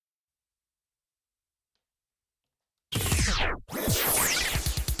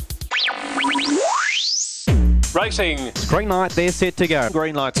Racing. Green light, they're set to go.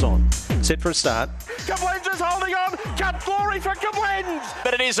 Green light's on. Set for a start. Koblenz is holding on. Cut glory for Koblenz.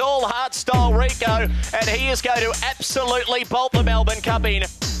 But it is all hard style Rico, and he is going to absolutely bolt the Melbourne Cup in.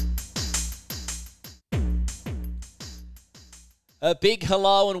 A big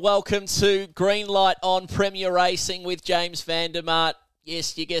hello and welcome to Green Light on Premier Racing with James Van Der Maat.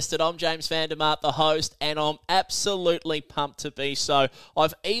 Yes, you guessed it, I'm James Van Der Maat, the host, and I'm absolutely pumped to be so.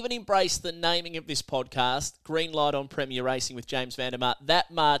 I've even embraced the naming of this podcast, Green Light on Premier Racing with James Van Der Maat,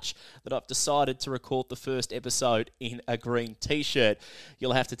 that much that I've decided to record the first episode in a green t-shirt.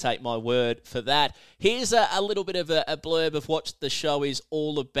 You'll have to take my word for that. Here's a little bit of a blurb of what the show is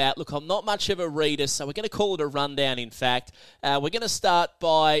all about. Look, I'm not much of a reader, so we're going to call it a rundown, in fact. We're going to start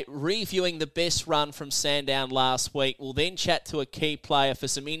by reviewing the best run from Sandown last week. We'll then chat to a key player for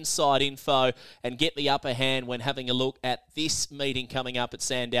some inside info and get the upper hand when having a look at this meeting coming up at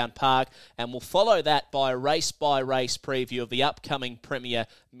Sandown Park, and we'll follow that by a race-by-race preview of the upcoming Premier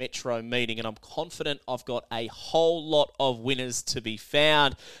Metro meeting, and I'm confident I've got a whole lot of winners to be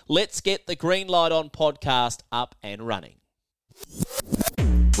found. Let's get the Green Light On podcast up and running.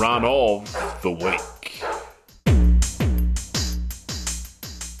 Run of the week.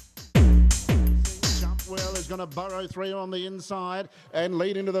 Well is going to burrow three on the inside and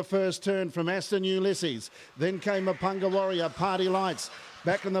lead into the first turn from Aston Ulysses. Then came Mapunga Warrior, Party Lights.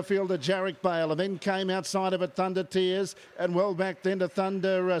 Back in the field to Jarek Bale, and then came outside of it Thunder Tears, and well back then to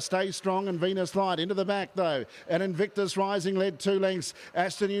Thunder Stay Strong and Venus Light. Into the back though, and Invictus Rising led 2 lengths.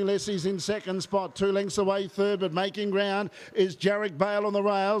 Aston Ulysses in second spot, 2 lengths away third, but making ground is Jarek Bale on the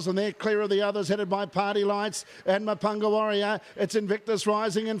rails, and they're clear of the others, headed by Party Lights and Mapunga Warrior. It's Invictus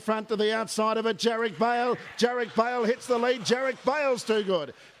Rising in front to the outside of it, Jarek Bale. Jarek Bale hits the lead. Jarek Bale's too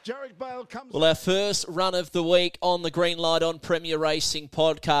good. Jarek Bale comes... Well, our first run of the week on the Green Light on Premier Racing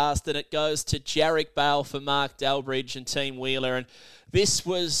podcast, and it goes to Jarek Bale for Mark Delbridge and Team Wheeler, and this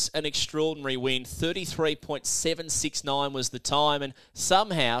was an extraordinary win. 33.769 was the time, and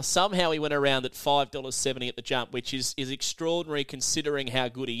somehow he went around at $5.70 at the jump, which is extraordinary considering how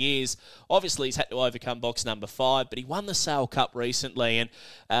good he is. Obviously, he's had to overcome box number 5, but he won the Sale Cup recently, and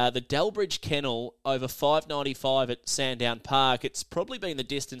the Delbridge Kennel over $5.95 at Sandown Park, it's probably been the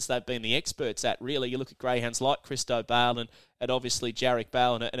distance they've been the experts at, really. You look at greyhounds like Christo Bale and obviously Jarek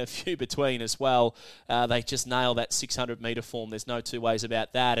Bale and a few between as well. They just nail that 600-metre form. There's no two ways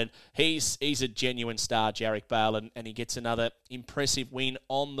about that. And he's a genuine star, Jarek Bale, and he gets another impressive win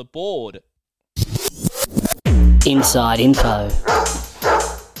on the board. Inside info.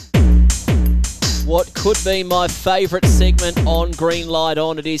 What could be my favourite segment on Green Light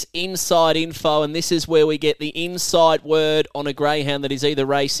On? It is Inside Info, and this is where we get the inside word on a greyhound that is either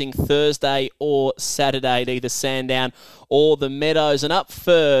racing Thursday or Saturday at either Sandown or the Meadows. And up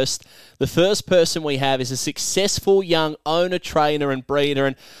first, the first person we have is a successful young owner, trainer and breeder,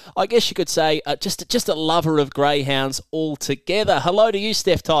 and I guess you could say just a lover of greyhounds altogether. Hello to you,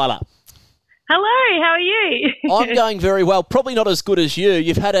 Steph Tyler. Hello, how are you? I'm going very well. Probably not as good as you.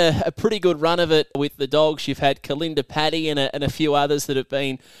 You've had a pretty good run of it with the dogs. You've had Kalinda Paddy and a few others that have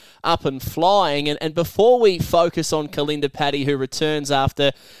been up and flying. And before we focus on Kalinda Paddy, who returns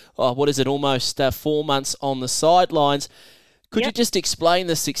after, almost 4 months on the sidelines, could you just explain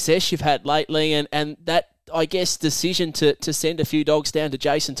the success you've had lately and that, I guess, decision to send a few dogs down to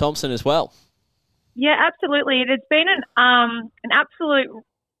Jason Thompson as well? Yeah, absolutely. It has been an absolute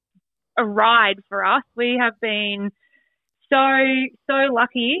a ride for us. We have been so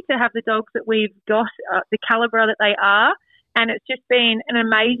lucky to have the dogs that we've got, the calibre that they are, and it's just been an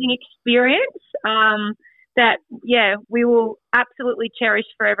amazing experience that we will absolutely cherish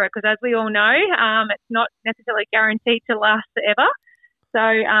forever, because as we all know, it's not necessarily guaranteed to last forever. So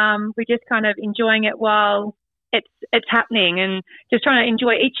we're just kind of enjoying it while it's happening, and just trying to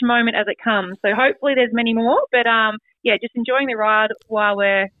enjoy each moment as it comes. So hopefully there's many more, but just enjoying the ride while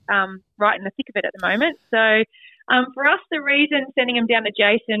we're right in the thick of it at the moment. So for us, the reason sending him down to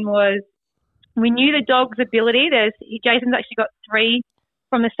Jason was we knew the dog's ability. Jason's actually got 3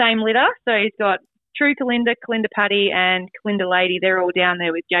 from the same litter. So he's got True Kalinda, Kalinda Paddy and Kalinda Lady. They're all down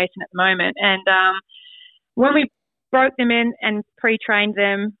there with Jason at the moment. And when we broke them in and pre-trained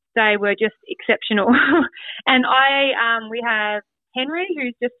them, they were just exceptional. And we have Henry,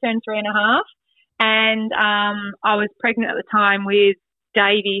 who's just turned 3.5. And I was pregnant at the time with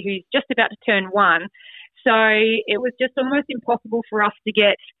Davey, who's just about to turn 1. So it was just almost impossible for us to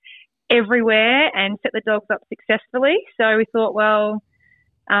get everywhere and set the dogs up successfully. So we thought,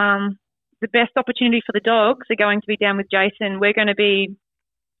 the best opportunity for the dogs are going to be down with Jason. We're going to be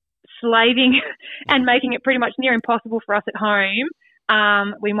slaving and making it pretty much near impossible for us at home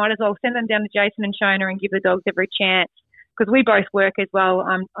we might as well send them down to Jason and Shona and give the dogs every chance, because we both work as well.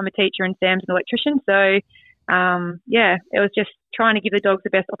 I'm a teacher and Sam's an electrician. So, it was just trying to give the dogs the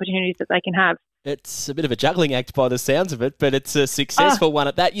best opportunities that they can have. It's a bit of a juggling act by the sounds of it, but it's a successful one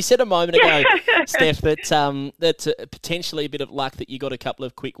at that. You said a moment ago, Steph, that that's potentially a bit of luck that you got a couple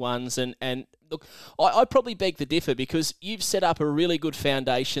of quick ones. And look, I probably beg to differ, because you've set up a really good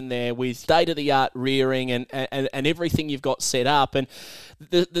foundation there with state-of-the-art rearing and everything you've got set up. And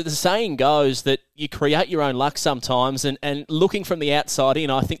the saying goes that you create your own luck sometimes, and looking from the outside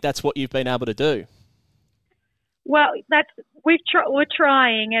in, I think that's what you've been able to do. Well, we're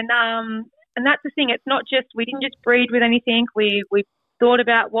trying, and that's the thing. It's not just, we didn't just breed with anything. We thought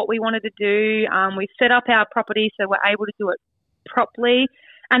about what we wanted to do. We set up our property so we're able to do it properly.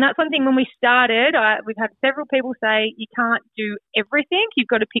 And that's one thing when we started, we've had several people say you can't do everything. You've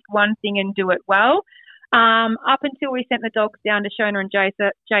got to pick one thing and do it well. Up until we sent the dogs down to Shona and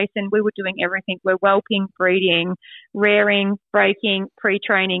Jason, we were doing everything. We're whelping, breeding, rearing, breaking,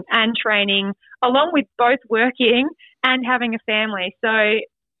 pre-training and training, along with both working and having a family. So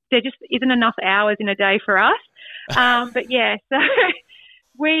there just isn't enough hours in a day for us. So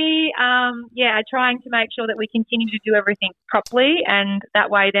we are trying to make sure that we continue to do everything properly, and that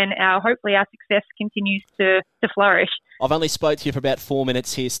way then hopefully our success continues to flourish. I've only spoke to you for about 4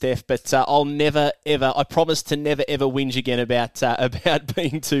 minutes here, Steph, but I'll never, ever, I promise to never, ever whinge again about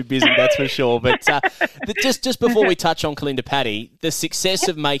being too busy, that's for sure. But just before we touch on Kalinda Paddy, the success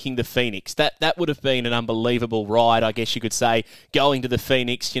of making the Phoenix, that would have been an unbelievable ride, I guess you could say, going to the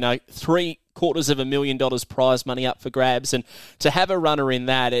Phoenix, $750,000 prize money up for grabs, and to have a runner in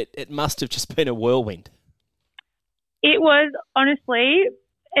that, it must have just been a whirlwind. It was, honestly,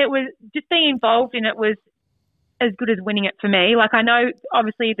 it was just being involved in it was as good as winning it for me. Like, I know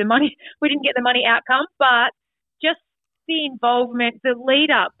obviously the money, we didn't get the money outcome, but just the involvement, the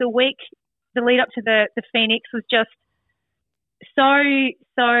lead up to the Phoenix was just so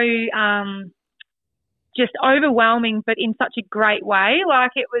just overwhelming, but in such a great way.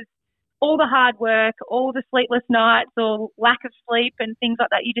 Like, it was all the hard work, all the sleepless nights or lack of sleep and things like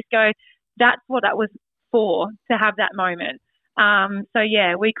that. You just go, that's what that was for, to have that moment.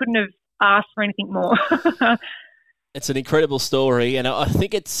 We couldn't have asked for anything more. It's an incredible story, and I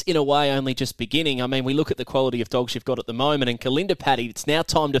think it's, in a way, only just beginning. I mean, we look at the quality of dogs you've got at the moment, and Kalinda Paddy, it's now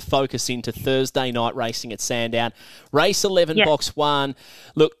time to focus into Thursday night racing at Sandown. Race 11, Box 1.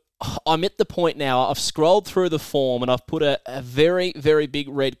 Look, I'm at the point now, I've scrolled through the form, and I've put a very, very big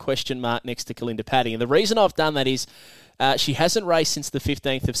red question mark next to Kalinda Paddy. And the reason I've done that is she hasn't raced since the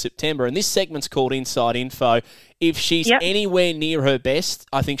 15th of September, and this segment's called Inside Info. If she's anywhere near her best,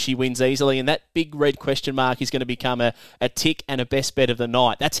 I think she wins easily, and that big red question mark is going to become a tick and a best bet of the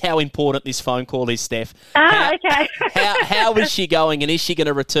night. That's how important this phone call is, Steph. Okay. How is she going, and is she going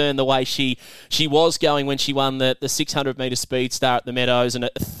to return the way she was going when she won the 600-metre Speed Star at the Meadows, and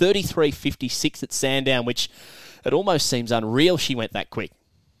a 33.56 at Sandown, which it almost seems unreal she went that quick.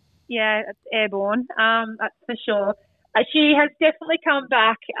 Yeah, it's airborne, that's for sure. She has definitely come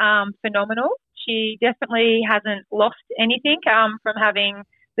back phenomenal. She definitely hasn't lost anything from having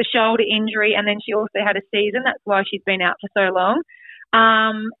the shoulder injury, and then she also had a season. That's why she's been out for so long.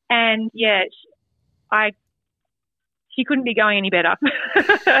 She couldn't be going any better.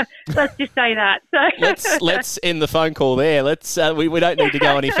 Let's just say that. So let's end the phone call there. We don't need to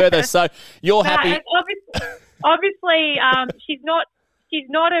go any further. So you're happy? Obviously, she's not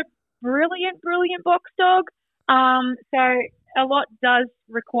a brilliant box dog. So a lot does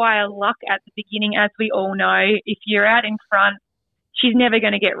require luck at the beginning, as we all know. If you're out in front, she's never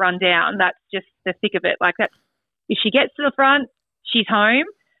going to get run down. That's just the thick of it. Like, that's, if she gets to the front, she's home.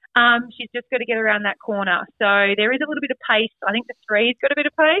 She's just got to get around that corner. So there is a little bit of pace. I think the 3's got a bit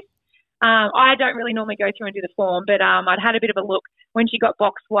of pace. I don't really normally go through and do the form, but I'd had a bit of a look when she got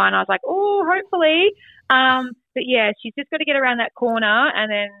box 1. I was like, oh, hopefully. But yeah, she's just got to get around that corner,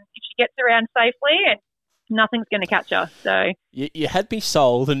 and then if she gets around safely, and nothing's going to catch her. So you had me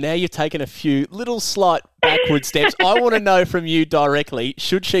sold, and now you've taken a few little slight backward steps. I want to know from you directly,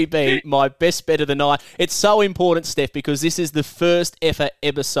 should she be my best bet of the night? It's so important, Steph, because this is the first ever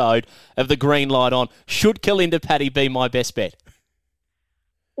episode of the Green Light On. Should Kalinda Paddy be my best bet?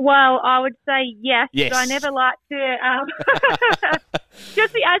 Well, I would say yes. But I never like to...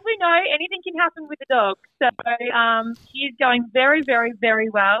 just as we know, anything can happen with the dog. So she's going very, very, very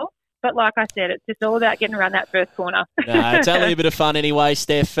well. But like I said, it's just all about getting around that first corner. No, it's only a bit of fun anyway,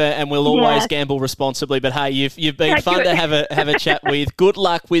 Steph, and we'll always gamble responsibly. But hey, you've been fun to have a chat with. Good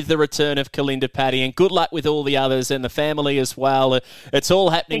luck with the return of Kalinda Paddy, and good luck with all the others and the family as well. It's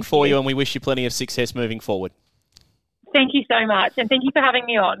all happening for you, and we wish you plenty of success moving forward. Thank you so much, and thank you for having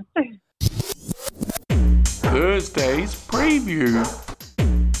me on. Thursday's preview.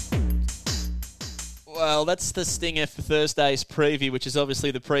 Well, that's the stinger for Thursday's preview, which is obviously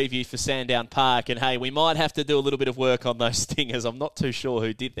the preview for Sandown Park. And, hey, we might have to do a little bit of work on those stingers. I'm not too sure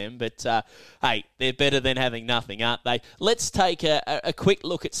who did them, but, hey, they're better than having nothing, aren't they? Let's take a quick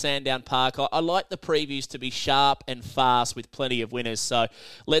look at Sandown Park. I like the previews to be sharp and fast with plenty of winners. So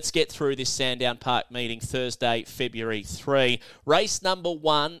let's get through this Sandown Park meeting Thursday, February 3. Race number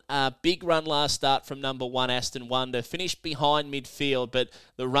 1, big run last start from number 1, Aston Wonder. Finished behind midfield, but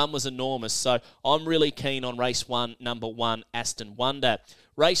the run was enormous. So I'm really keen on race 1, number 1, Aston Wonder.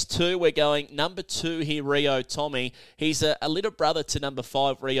 Race 2, we're going number 2 here, Rio Tommy. He's a little brother to number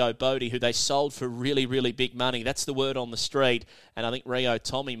 5, Rio Bodie, who they sold for really, really big money. That's the word on the street. And I think Rio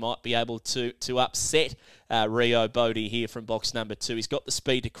Tommy might be able to upset Rio Bodie here from box number 2. He's got the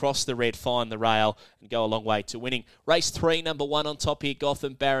speed to cross the red, find the rail, and go a long way to winning. Race 3, number 1 on top here,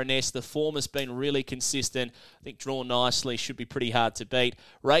 Gotham Baroness. The form has been really consistent. I think drawn nicely, should be pretty hard to beat.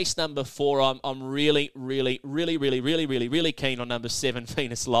 Race number 4, I'm really keen on number 7,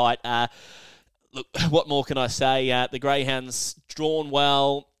 Venus Light. Look, what more can I say? The Greyhound's drawn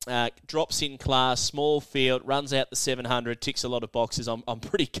well. Drops in class, small field, runs out the 700, ticks a lot of boxes. I'm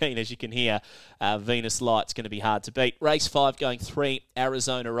pretty keen, as you can hear. Venus Light's going to be hard to beat. Race 5 going 3,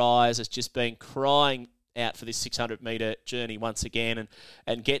 Arizona Rise has just been crying out for this 600-metre journey once again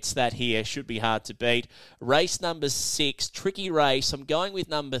and gets that here. Should be hard to beat. Race number 6, tricky race. I'm going with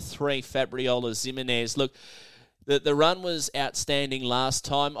number 3, Fabriola Zimenez. Look, the run was outstanding last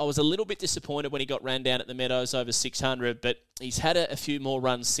time. I was a little bit disappointed when he got ran down at the Meadows over 600, but he's had a few more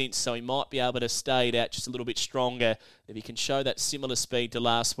runs since, so he might be able to stay it out just a little bit stronger. If he can show that similar speed to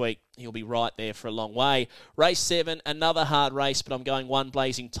last week, he'll be right there for a long way. Race 7, another hard race, but I'm going 1,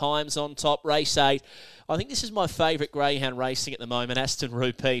 Blazing Times on top. Race 8, I think this is my favourite greyhound racing at the moment, Aston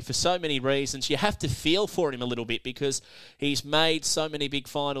Rupee, for so many reasons. You have to feel for him a little bit because he's made so many big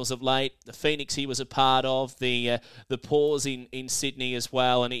finals of late. The Phoenix he was a part of, the pause in Sydney as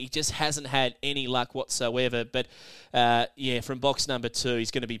well, and he just hasn't had any luck whatsoever. But from box number 2,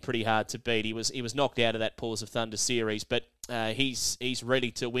 he's going to be pretty hard to beat. He was knocked out of that Pause of Thunder series, but he's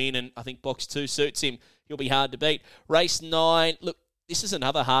ready to win, and I think box 2 suits him. He'll be hard to beat. Race 9, look, this is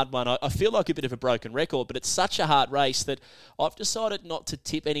another hard one. I feel like a bit of a broken record, but it's such a hard race that I've decided not to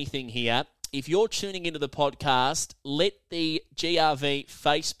tip anything here. If you're tuning into the podcast, let the GRV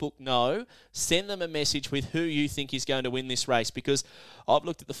Facebook know. Send them a message with who you think is going to win this race, because I've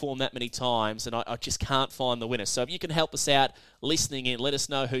looked at the form that many times and I just can't find the winner. So if you can help us out listening in, let us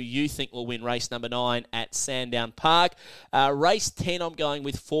know who you think will win race number 9 at Sandown Park. Race 10, I'm going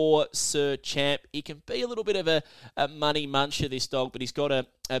with 4, Sir Champ. He can be a little bit of a money muncher, this dog, but he's got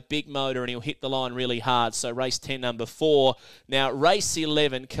a big motor and he'll hit the line really hard. So race 10, number 4. Now, race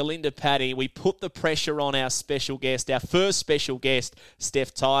 11, Kalinda Patty. We put the pressure on our special guest, our first special guest,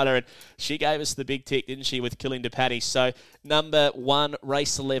 Steph Tyler, and she gave us the big tick, didn't she, with Kalinda Patty? So number 1,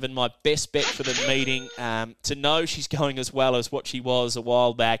 race 11, my best bet for the meeting. To know she's going as well as what she was a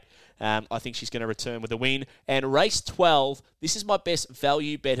while back, I think she's going to return with a win. And race 12, this is my best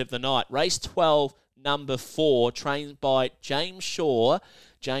value bet of the night. Race 12, number 4, trained by James Shaw.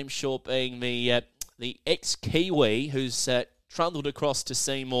 James Shaw being the ex-Kiwi who's trundled across to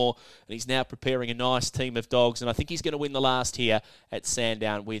Seymour, and he's now preparing a nice team of dogs, and I think he's going to win the last here at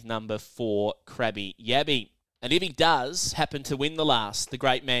Sandown with number 4, Krabby Yabby. And if he does happen to win the last, the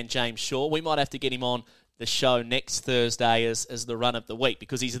great man James Shaw, we might have to get him on the show next Thursday as the run of the week,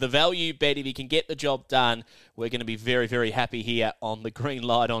 because he's the value bet. If he can get the job done, we're going to be very, very happy here on the Green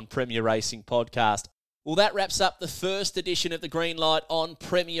Light on Premier Racing podcast. Well, that wraps up the first edition of the Green Light on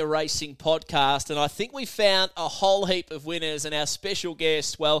Premier Racing podcast, and I think we found a whole heap of winners, and our special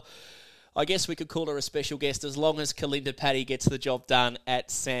guest, well, I guess we could call her a special guest as long as Kalinda Patty gets the job done at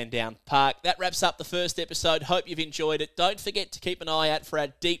Sandown Park. That wraps up the first episode. Hope you've enjoyed it. Don't forget to keep an eye out for our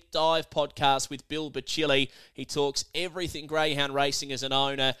deep dive podcast with Bill Bacilli. He talks everything greyhound racing as an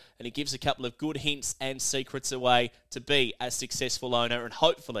owner, and he gives a couple of good hints and secrets away to be a successful owner and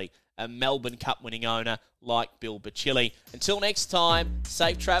hopefully a Melbourne Cup winning owner like Bill Bacilli. Until next time,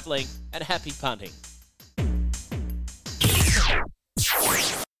 safe travelling and happy punting.